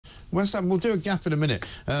West Ham. We'll do a gap in a minute.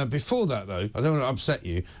 Before that, though, I don't want to upset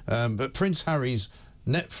you, but Prince Harry's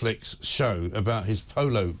Netflix show about his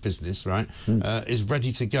polo business, right, is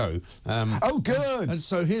ready to go. Oh, good! And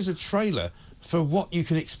so here's a trailer for what you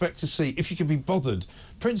can expect to see if you can be bothered.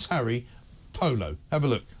 Prince Harry, polo. Have a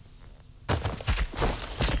look.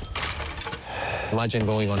 Imagine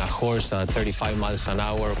going on a horse at 35 miles an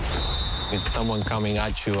hour with someone coming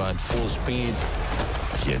at you at full speed.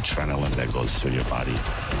 The adrenaline that goes through your body,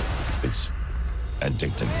 it's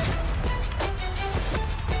addicting.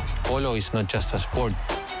 Polo is not just a sport.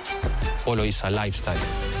 Polo is a lifestyle.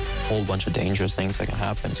 A whole bunch of dangerous things that can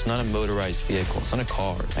happen. It's not a motorized vehicle. It's not a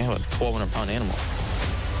car. I have a 1,200-pound animal.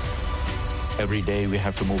 Every day we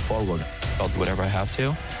have to move forward. I'll do whatever I have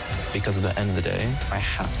to, because at the end of the day, I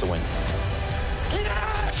have to win.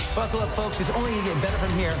 Buckle up, folks. It's only going to get better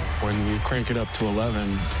from here. When you crank it up to 11,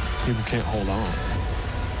 people can't hold on.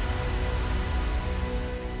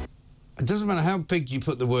 It doesn't matter how big you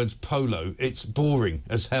put the words polo, it's boring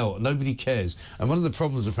as hell. Nobody cares. And one of the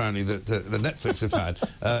problems, apparently, that the Netflix have had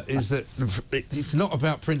is that it's not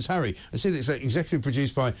about Prince Harry. I see that it's executive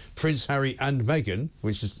produced by Prince Harry and Meghan,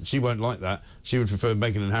 which is, she won't like that. She would prefer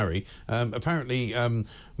Meghan and Harry. Apparently, one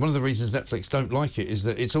of the reasons Netflix don't like it is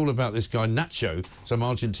that it's all about this guy, Nacho, some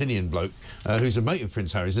Argentinian bloke, who's a mate of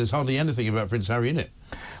Prince Harry's. There's hardly anything about Prince Harry in it.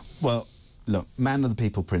 Well, look, man of the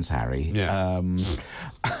people, Prince Harry. Yeah.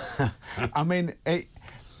 I mean,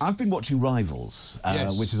 I've been watching Rivals,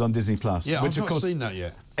 Yes. which is on Disney+. Yeah, which I've of not course seen that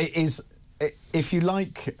yet. It is. If you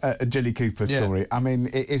like a Jilly Cooper story, I mean,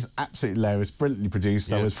 it is absolutely hilarious, brilliantly produced.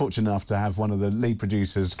 Yeah. I was fortunate enough to have one of the lead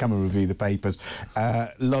producers come and review the papers. A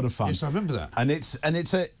lot of fun. Yes, I remember that. And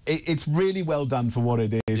it's really well done for what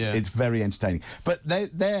it is. Yeah. It's very entertaining. But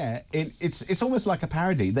it's almost like a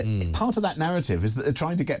parody. That part of that narrative is that they're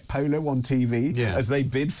trying to get polo on TV as they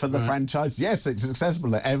bid for the franchise. Yes, it's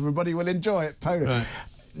accessible. Everybody will enjoy it. Polo. Right.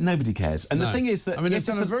 Nobody cares. And the thing is that... I mean, they've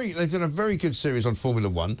done a very good series on Formula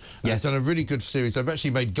One. Yes. They've done a really good series. They've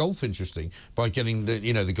actually made golf interesting by getting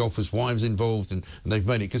the golfers' wives involved, and they've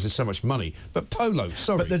made it because there's so much money. But polo,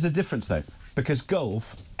 sorry. But there's a difference, though, because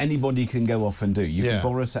golf, anybody can go off and do. You can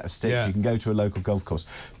borrow a set of sticks, you can go to a local golf course.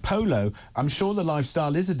 Polo, I'm sure the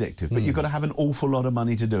lifestyle is addictive, but you've got to have an awful lot of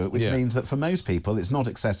money to do it, which means that for most people it's not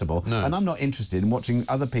accessible. No. And I'm not interested in watching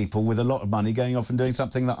other people with a lot of money going off and doing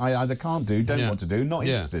something that I either can't do, don't want to do, not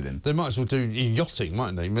interested in. They might as well do yachting,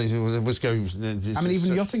 mightn't they? Let's go. I mean,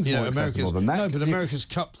 even yachting's more accessible than that. No, but America's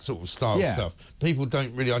Cup sort of style stuff, people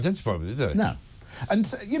don't really identify with it, do they? No. And,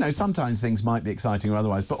 sometimes things might be exciting or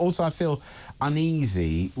otherwise, but also I feel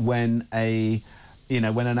uneasy when an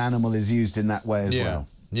animal is used in that way as well.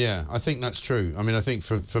 Yeah, I think that's true. I mean, I think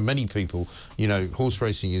for many people, horse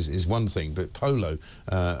racing is one thing, but polo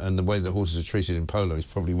and the way that horses are treated in polo is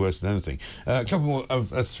probably worse than anything. A couple more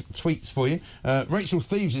of tweets for you. Rachel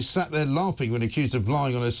Thieves is sat there laughing when accused of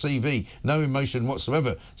lying on her CV. No emotion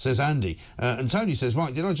whatsoever, says Andy. And Tony says,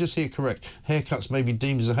 Mike, did I just hear correct? Haircuts may be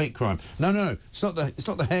deemed as a hate crime. No, it's not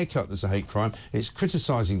the haircut that's a hate crime. It's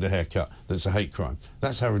criticising the haircut that's a hate crime.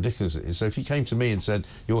 That's how ridiculous it is. So if you came to me and said,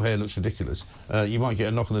 your hair looks ridiculous, you might get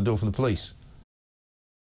a knock on the door from the police.